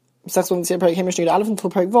Bava Metzia Perek Hey Mishnah Aleph until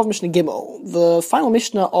Perek Vav Mishnah Gimel. The final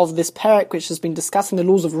Mishnah of this Perek, which has been discussing the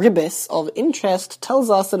laws of ribis, of interest, tells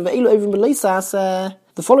us that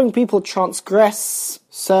the following people transgress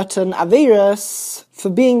certain averas for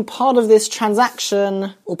being part of this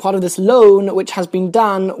transaction or part of this loan which has been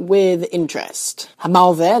done with interest.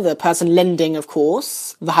 Hamalveh, the person lending, of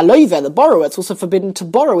course. V'haloiveh, the borrower, it's also forbidden to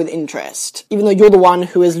borrow with interest. Even though you're the one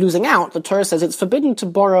who is losing out, the Torah says it's forbidden to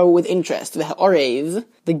borrow with interest. V'ha'orev,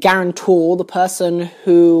 the guarantor, the person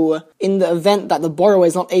who, in the event that the borrower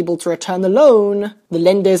is not able to return the loan, the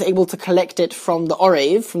lender is able to collect it from the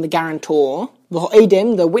orev, from the guarantor.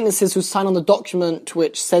 V'ha'edim, the witnesses who sign on the document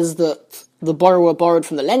which says that the borrower borrowed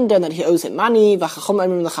from the lender and that he owes it money. The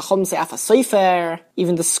chacham say afa sofer.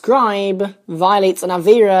 Even the scribe violates an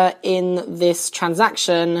avera in this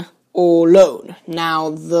transaction or loan. Now,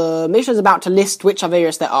 the Mishnah is about to list which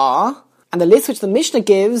averas there are, and the list which the Mishnah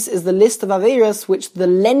gives is the list of averas which the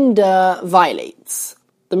lender violates.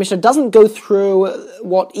 The Mishnah doesn't go through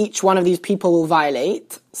what each one of these people will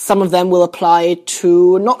violate. Some of them will apply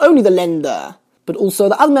to not only the lender, but also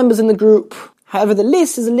the other members in the group. However, the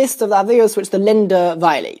list is a list of the averas which the lender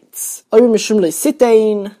violates. He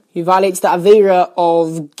violates the avera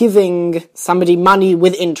of giving somebody money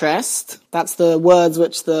with interest. That's the words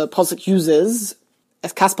which the Pasuk uses.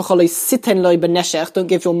 Don't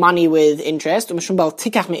give your money with interest.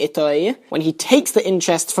 When he takes the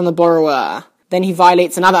interest from the borrower, then he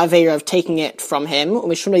violates another avera of taking it from him. He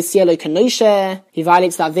violates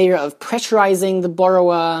the avera of pressurizing the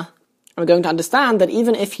borrower. We're going to understand that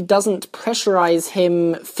even if he doesn't pressurize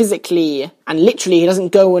him physically, and literally he doesn't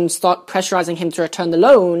go and start pressurizing him to return the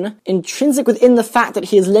loan, intrinsic within the fact that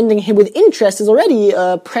he is lending him with interest is already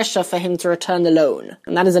a pressure for him to return the loan.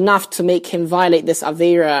 And that is enough to make him violate this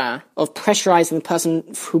avera of pressurizing the person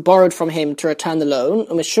who borrowed from him to return the loan.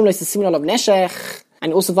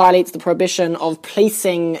 And it also violates the prohibition of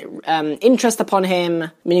placing interest upon him,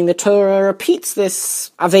 meaning the Torah repeats this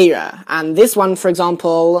avera. And this one, for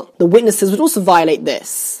example, the witnesses would also violate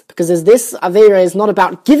this, because as this avera is not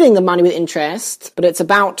about giving the money with interest, but it's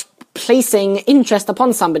about placing interest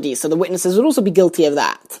upon somebody, so the witnesses would also be guilty of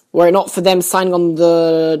that. Were it not for them signing on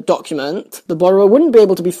the document, the borrower wouldn't be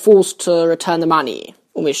able to be forced to return the money.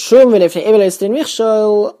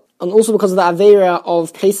 And also because of the avera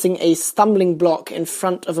of placing a stumbling block in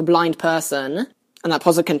front of a blind person. And that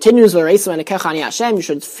pasuk continues, you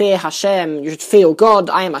should fear Hashem, you should fear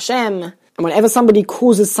God, I am Hashem. And whenever somebody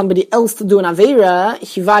causes somebody else to do an avera,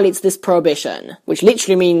 he violates this prohibition, which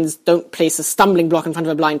literally means don't place a stumbling block in front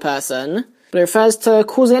of a blind person, but it refers to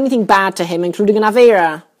causing anything bad to him, including an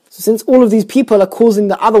avera. So since all of these people are causing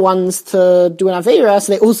the other ones to do an avera,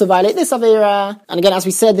 so they also violate this avera. And again, as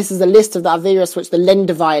we said, this is a list of the averas which the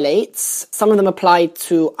lender violates. Some of them apply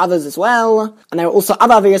to others as well. And there are also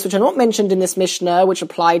other averas which are not mentioned in this Mishnah, which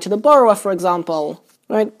apply to the borrower, for example.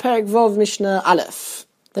 Right, Perek Vav Mishnah Aleph.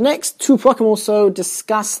 The next two parakim also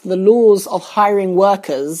discuss the laws of hiring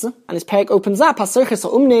workers. And this Perek opens up,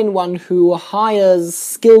 one who hires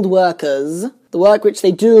skilled workers. The work which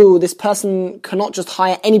they do, this person cannot just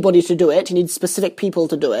hire anybody to do it. He needs specific people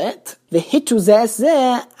to do it.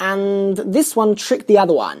 And this one tricked the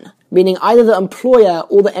other one. Meaning either the employer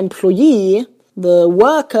or the employee, the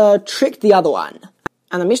worker tricked the other one.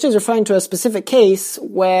 And the Mishnah is referring to a specific case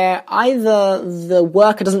where either the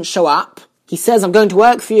worker doesn't show up, he says, I'm going to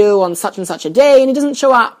work for you on such and such a day, and he doesn't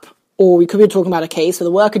show up. Or we could be talking about a case where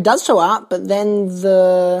the worker does show up, but then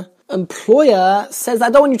the employer says, I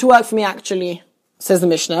don't want you to work for me actually. Says the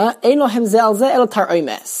Mishnah,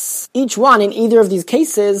 each one in either of these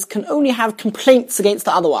cases can only have complaints against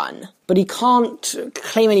the other one, but he can't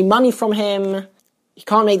claim any money from him, he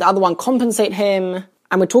can't make the other one compensate him,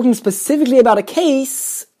 and we're talking specifically about a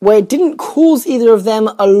case where it didn't cause either of them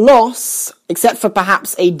a loss, except for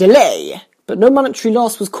perhaps a delay, but no monetary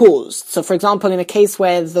loss was caused. So for example, in a case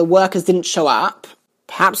where the workers didn't show up,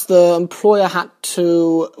 perhaps the employer had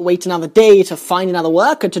to wait another day to find another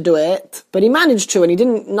worker to do it, but he managed to,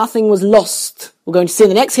 and nothing was lost. We're going to see in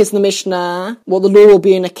the next case in the Mishnah what the law will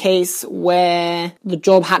be in a case where the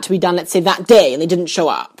job had to be done, let's say, that day, and they didn't show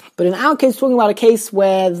up. But in our case, talking about a case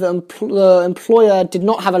where the employer did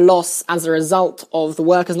not have a loss as a result of the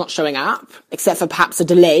workers not showing up, except for perhaps a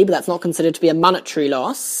delay, but that's not considered to be a monetary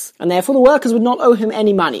loss, and therefore the workers would not owe him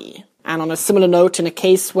any money. And on a similar note, in a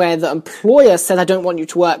case where the employer said, I don't want you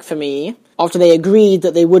to work for me, after they agreed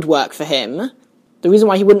that they would work for him, the reason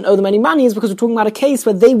why he wouldn't owe them any money is because we're talking about a case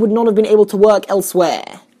where they would not have been able to work elsewhere.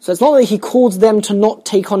 So it's not that he caused them to not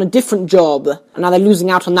take on a different job, and now they're losing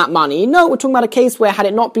out on that money. No, we're talking about a case where had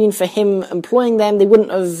it not been for him employing them, they wouldn't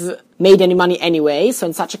have made any money anyway. So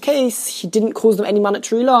in such a case, he didn't cause them any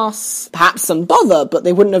monetary loss. Perhaps some bother, but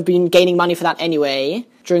they wouldn't have been gaining money for that anyway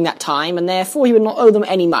during that time, and therefore he would not owe them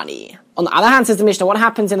any money. On the other hand, says the Mishnah, what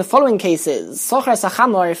happens in the following cases? Socher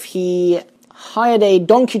sachamor, if he hired a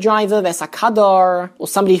donkey driver, vesakadar, or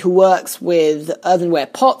somebody who works with earthenware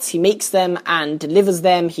pots, he makes them and delivers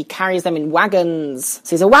them, he carries them in wagons.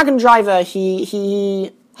 So he's a wagon driver,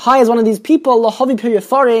 he hires one of these people, lahovi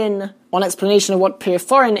piriforin. One explanation of what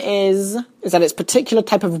piriforin is that it's a particular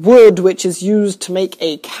type of wood which is used to make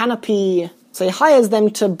a canopy. So he hires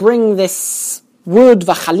them to bring this wood,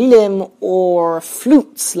 vachalilim, or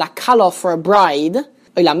flutes, lakala, for a bride,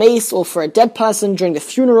 oilames, or for a dead person during the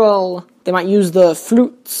funeral. They might use the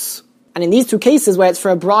flutes. And in these two cases, where it's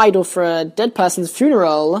for a bride or for a dead person's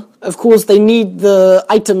funeral, of course they need the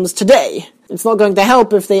items today. It's not going to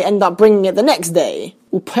help if they end up bringing it the next day.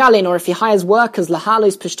 Upralin, or if he hires workers,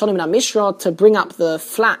 lahalos pishtonim na mishra, to bring up the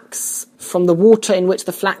flax from the water in which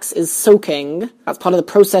the flax is soaking. That's part of the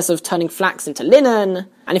process of turning flax into linen.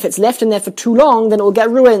 And if it's left in there for too long, then it will get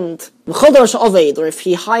ruined. Or if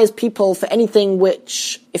he hires people for anything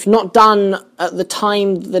which, if not done at the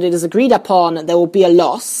time that it is agreed upon, there will be a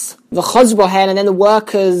loss. And then the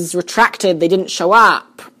workers retracted, they didn't show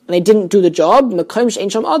up, and they didn't do the job.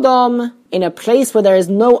 In a place where there is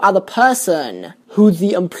no other person who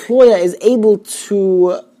the employer is able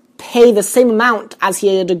to pay the same amount as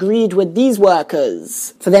he had agreed with these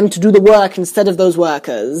workers for them to do the work instead of those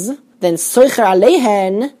workers, then soicher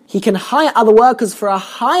alehen, he can hire other workers for a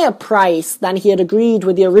higher price than he had agreed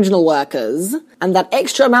with the original workers, and that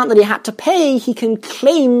extra amount that he had to pay, he can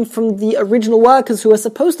claim from the original workers who are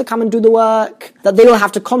supposed to come and do the work, that they will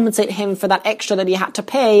have to compensate him for that extra that he had to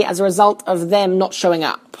pay as a result of them not showing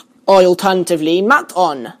up. Or alternatively,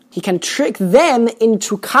 maton, he can trick them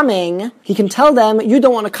into coming. He can tell them, you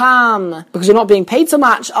don't want to come because you're not being paid so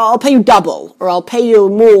much, I'll pay you double, or I'll pay you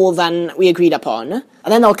more than we agreed upon. And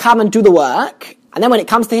then they'll come and do the work. And then when it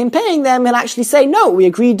comes to him paying them, he'll actually say, no, we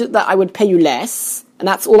agreed that I would pay you less, and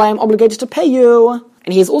that's all I am obligated to pay you.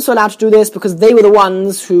 And he is also allowed to do this because they were the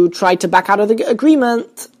ones who tried to back out of the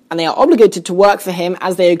agreement, and they are obligated to work for him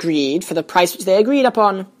as they agreed, for the price which they agreed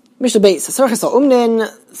upon. Mishnah Beis,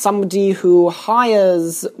 somebody who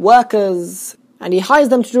hires workers, and he hires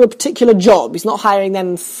them to do a particular job. He's not hiring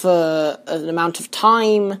them for an amount of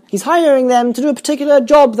time. He's hiring them to do a particular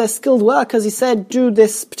job. They're skilled workers. He said, do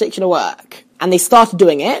this particular work. And they started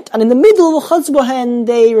doing it, and in the middle of Chazbohen,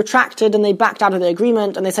 they retracted and they backed out of the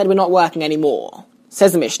agreement, and they said, we're not working anymore.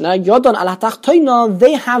 Says the Mishnah, Yodon al hatachtoina,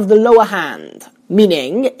 they have the lower hand.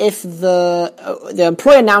 Meaning, if the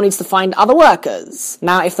employer now needs to find other workers.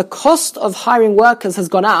 Now, if the cost of hiring workers has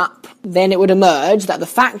gone up, then it would emerge that the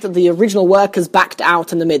fact that the original workers backed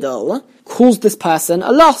out in the middle caused this person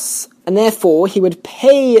a loss. And therefore, he would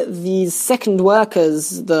pay these second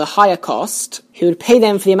workers the higher cost. He would pay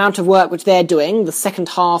them for the amount of work which they're doing, the second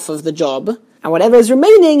half of the job. And whatever is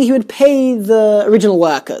remaining, he would pay the original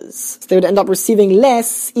workers. So they would end up receiving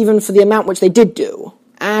less, even for the amount which they did do.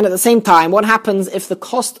 And at the same time, what happens if the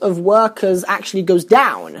cost of workers actually goes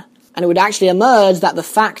down? And it would actually emerge that the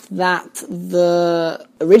fact that the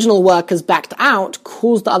original workers backed out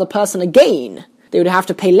caused the other person a gain. They would have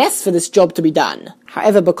to pay less for this job to be done.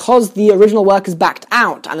 However, because the original workers backed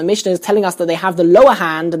out, and the Mishnah is telling us that they have the lower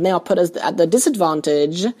hand and they are put at the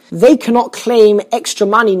disadvantage, they cannot claim extra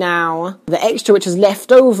money now, the extra which is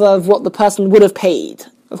left over of what the person would have paid.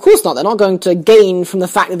 Of course not, they're not going to gain from the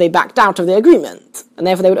fact that they backed out of the agreement. And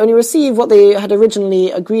therefore they would only receive what they had originally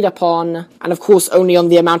agreed upon, and of course only on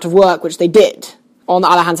the amount of work which they did. On the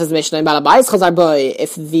other hand, says the Mishnah,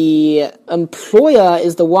 if the employer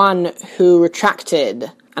is the one who retracted,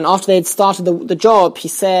 and after they had started the job, he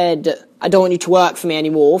said, I don't want you to work for me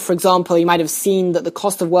anymore. For example, you might have seen that the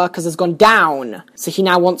cost of workers has gone down, so he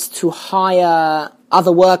now wants to hire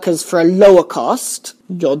other workers for a lower cost.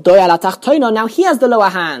 Now he has the lower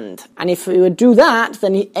hand. And if he would do that,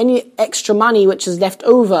 then any extra money which is left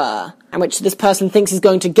over, and which this person thinks he's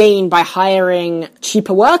going to gain by hiring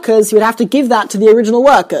cheaper workers, he would have to give that to the original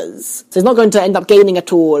workers. So he's not going to end up gaining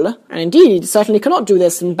at all. And indeed, he certainly cannot do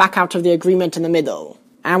this and back out of the agreement in the middle.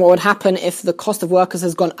 And what would happen if the cost of workers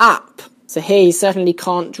has gone up? So here he certainly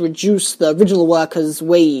can't reduce the original worker's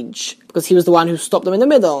wage, because he was the one who stopped them in the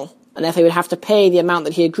middle. And therefore he would have to pay the amount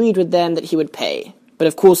that he agreed with them that he would pay. But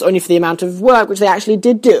of course only for the amount of work which they actually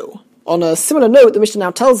did do. On a similar note, the Mishnah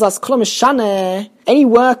now tells us, any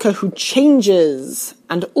worker who changes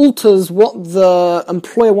and alters what the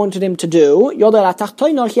employer wanted him to do, he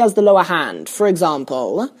has the lower hand. For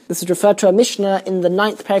example, this is referred to a Mishnah in the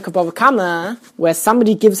 9th parak of Bava Metzia, where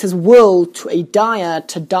somebody gives his wool to a dyer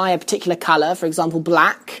to dye a particular color, for example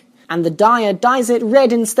black, and the dyer dyes it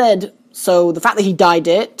red instead. So the fact that he dyed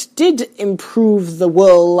it did improve the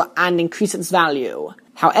wool and increase its value.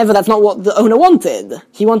 However, that's not what the owner wanted.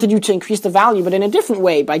 He wanted you to increase the value, but in a different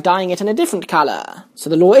way, by dyeing it in a different color.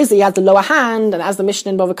 So the law is that he has the lower hand, and as the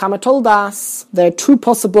Mishnah in Bava Metzia told us, there are two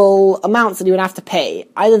possible amounts that you would have to pay.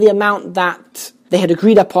 Either the amount that they had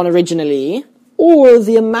agreed upon originally, or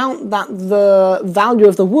the amount that the value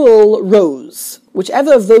of the wool rose.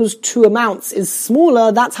 Whichever of those two amounts is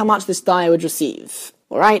smaller, that's how much this dyer would receive.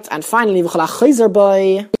 Alright, and finally,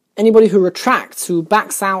 anybody who retracts, who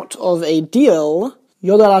backs out of a deal, he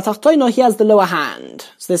has the lower hand.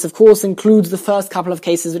 So this, of course, includes the first couple of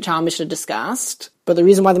cases which our Mishnah discussed. But the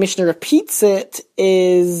reason why the Mishnah repeats it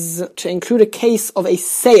is to include a case of a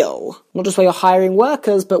sale. Not just where you're hiring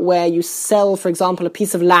workers, but where you sell, for example, a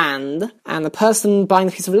piece of land, and the person buying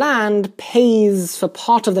the piece of land pays for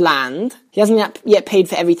part of the land. He hasn't yet paid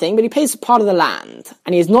for everything, but he pays for part of the land.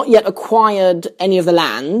 And he has not yet acquired any of the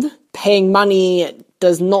land. Paying money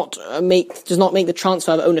does not make the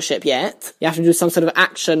transfer of ownership yet. You have to do some sort of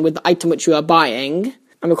action with the item which you are buying.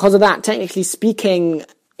 And because of that, technically speaking,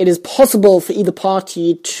 it is possible for either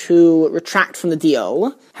party to retract from the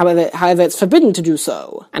deal. However, it's forbidden to do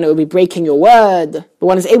so, and it would be breaking your word. But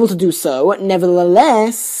one is able to do so.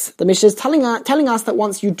 Nevertheless, the Mishnah is telling us that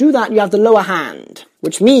once you do that, you have the lower hand.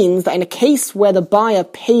 Which means that in a case where the buyer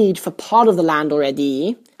paid for part of the land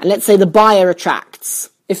already, and let's say the buyer retracts,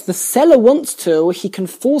 if the seller wants to, he can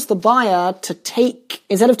force the buyer to take,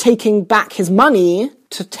 instead of taking back his money,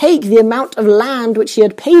 to take the amount of land which he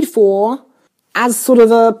had paid for as sort of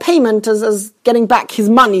a payment, as getting back his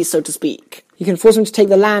money, so to speak. You can force him to take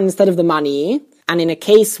the land instead of the money, and in a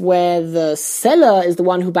case where the seller is the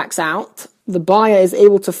one who backs out, the buyer is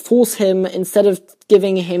able to force him, instead of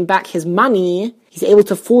giving him back his money, he's able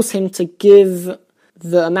to force him to give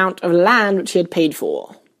the amount of land which he had paid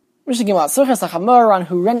for. One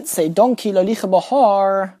who rents a donkey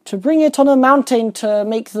to bring it on a mountain, to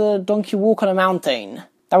make the donkey walk on a mountain.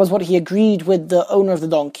 That was what he agreed with the owner of the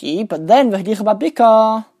donkey, but then he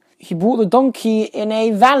brought the donkey in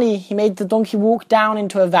a valley. He made the donkey walk down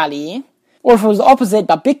into a valley. Or if it was the opposite,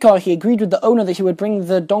 Babika, he agreed with the owner that he would bring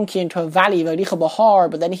the donkey into a valley,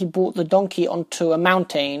 but then he brought the donkey onto a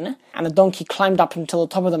mountain, and the donkey climbed up until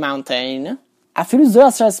the top of the mountain. Even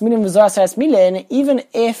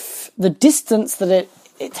if the distance that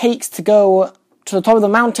it takes to go to the top of the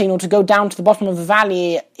mountain or to go down to the bottom of the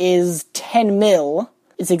valley is 10 mil,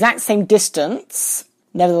 it's the exact same distance.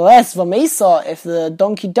 Nevertheless, Vamesa, if the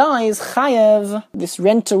donkey dies, Chayev, this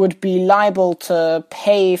renter would be liable to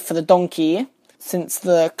pay for the donkey, since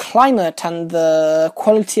the climate and the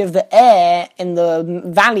quality of the air in the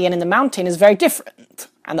valley and in the mountain is very different.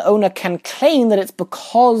 And the owner can claim that it's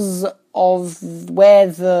because of where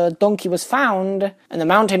the donkey was found, in the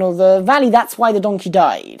mountain or the valley, that's why the donkey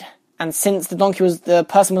died. And since the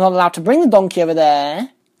person was not allowed to bring the donkey over there,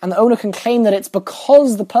 and the owner can claim that it's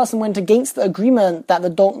because the person went against the agreement that the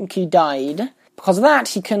donkey died, because of that,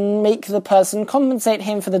 he can make the person compensate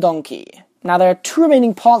him for the donkey. Now, there are two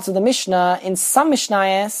remaining parts of the Mishnah. In some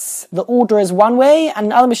Mishnayos, the order is one way, and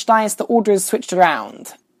in other Mishnayos, the order is switched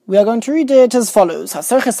around. We are going to read it as follows.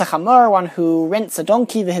 One who rents a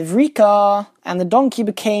donkey, v'hivrika, and the donkey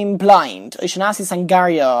became blind. Ishanasi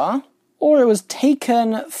sangaria. Or it was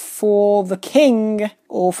taken for the king,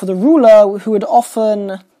 or for the ruler, who would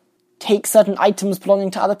often take certain items belonging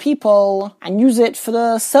to other people and use it for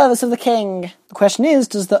the service of the king. The question is,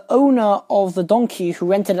 does the owner of the donkey who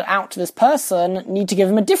rented it out to this person need to give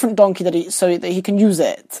him a different donkey so that he can use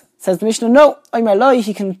it? Says the Mishnah, no.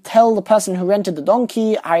 He can tell the person who rented the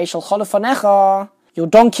donkey, your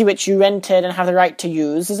donkey which you rented and have the right to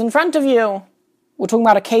use is in front of you. We're talking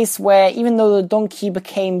about a case where even though the donkey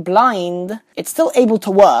became blind, it's still able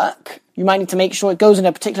to work. You might need to make sure it goes in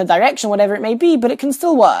a particular direction, whatever it may be, but it can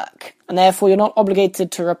still work. And therefore you're not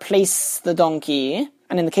obligated to replace the donkey.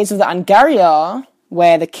 And in the case of the Angaria,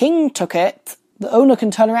 where the king took it, the owner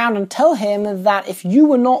can turn around and tell him that if you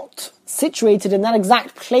were not situated in that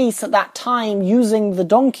exact place at that time using the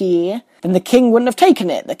donkey, then the king wouldn't have taken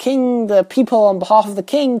it. The people on behalf of the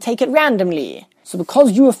king take it randomly. So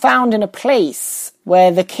because you were found in a place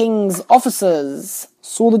where the king's officers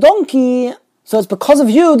saw the donkey, so it's because of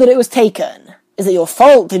you that it was taken. Is it your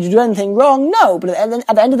fault? Did you do anything wrong? No, but at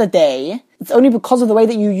the end of the day, it's only because of the way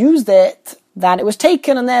that you used it that it was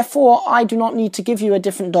taken and therefore I do not need to give you a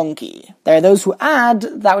different donkey. There are those who add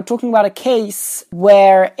that we're talking about a case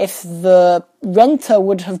where if the renter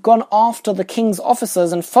would have gone after the king's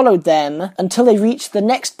officers and followed them until they reach the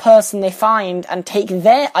next person they find and take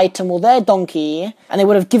their item or their donkey, and they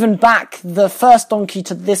would have given back the first donkey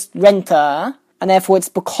to this renter, and therefore it's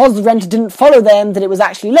because the renter didn't follow them that it was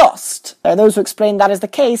actually lost. There are those who explain that is the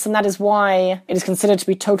case, and that is why it is considered to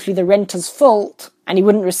be totally the renter's fault, and he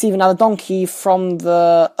wouldn't receive another donkey from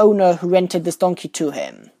the owner who rented this donkey to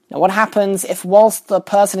him. Now what happens if whilst the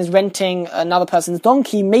person is renting another person's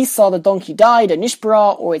donkey, Mesa, the donkey died, a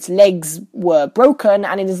nishbra, or its legs were broken,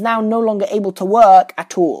 and it is now no longer able to work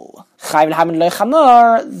at all? The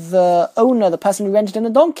owner, the person who rented him the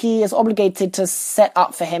donkey, is obligated to set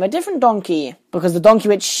up for him a different donkey, because the donkey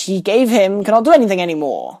which he gave him cannot do anything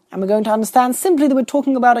anymore. And we're going to understand simply that we're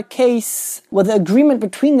talking about a case where the agreement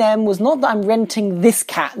between them was not that I'm renting this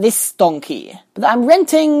donkey, but that I'm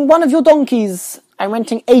renting one of your donkeys. I'm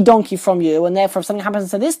renting a donkey from you, and therefore if something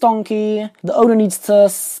happens to this donkey, the owner needs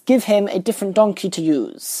to give him a different donkey to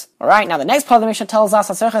use. Alright, now the next part of the Mishnah tells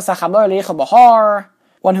us,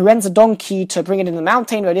 one who rents a donkey to bring it in the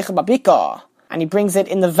mountain, and he brings it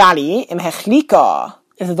in the valley,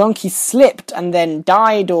 if the donkey slipped and then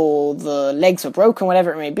died, or the legs were broken,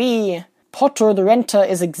 whatever it may be, Potter, the renter,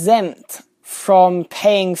 is exempt from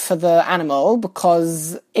paying for the animal,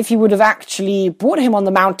 because if he would have actually brought him on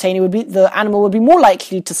the mountain, the animal would be more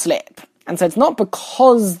likely to slip. And so it's not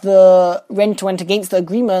because the renter went against the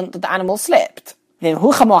agreement that the animal slipped. Then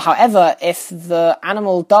however, if the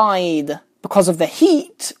animal died because of the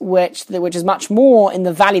heat, which is much more in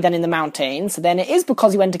the valley than in the mountain, so then it is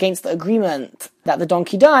because he went against the agreement that the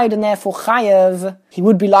donkey died, and therefore chayev, he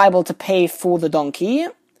would be liable to pay for the donkey.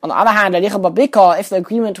 On the other hand, if the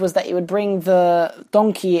agreement was that he would bring the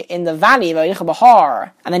donkey in the valley,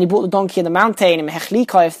 and then he brought the donkey in the mountain,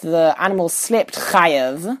 if the animal slipped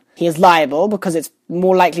chayev, he is liable because it's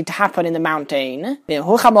more likely to happen in the mountain.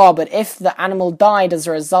 But if the animal died as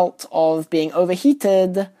a result of being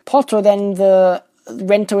overheated, potter, then the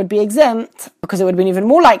renter would be exempt, because it would have been even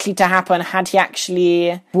more likely to happen had he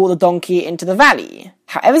actually brought the donkey into the valley.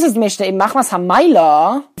 However, says the Mishnah, in Machmas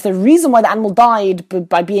HaMaila, if the reason why the animal died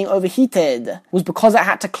by being overheated was because it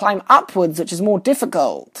had to climb upwards, which is more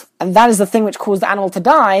difficult, and that is the thing which caused the animal to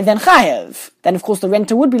die, then chayev. Then of course the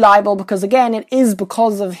renter would be liable, because again, it is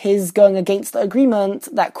because of his going against the agreement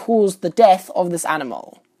that caused the death of this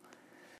animal.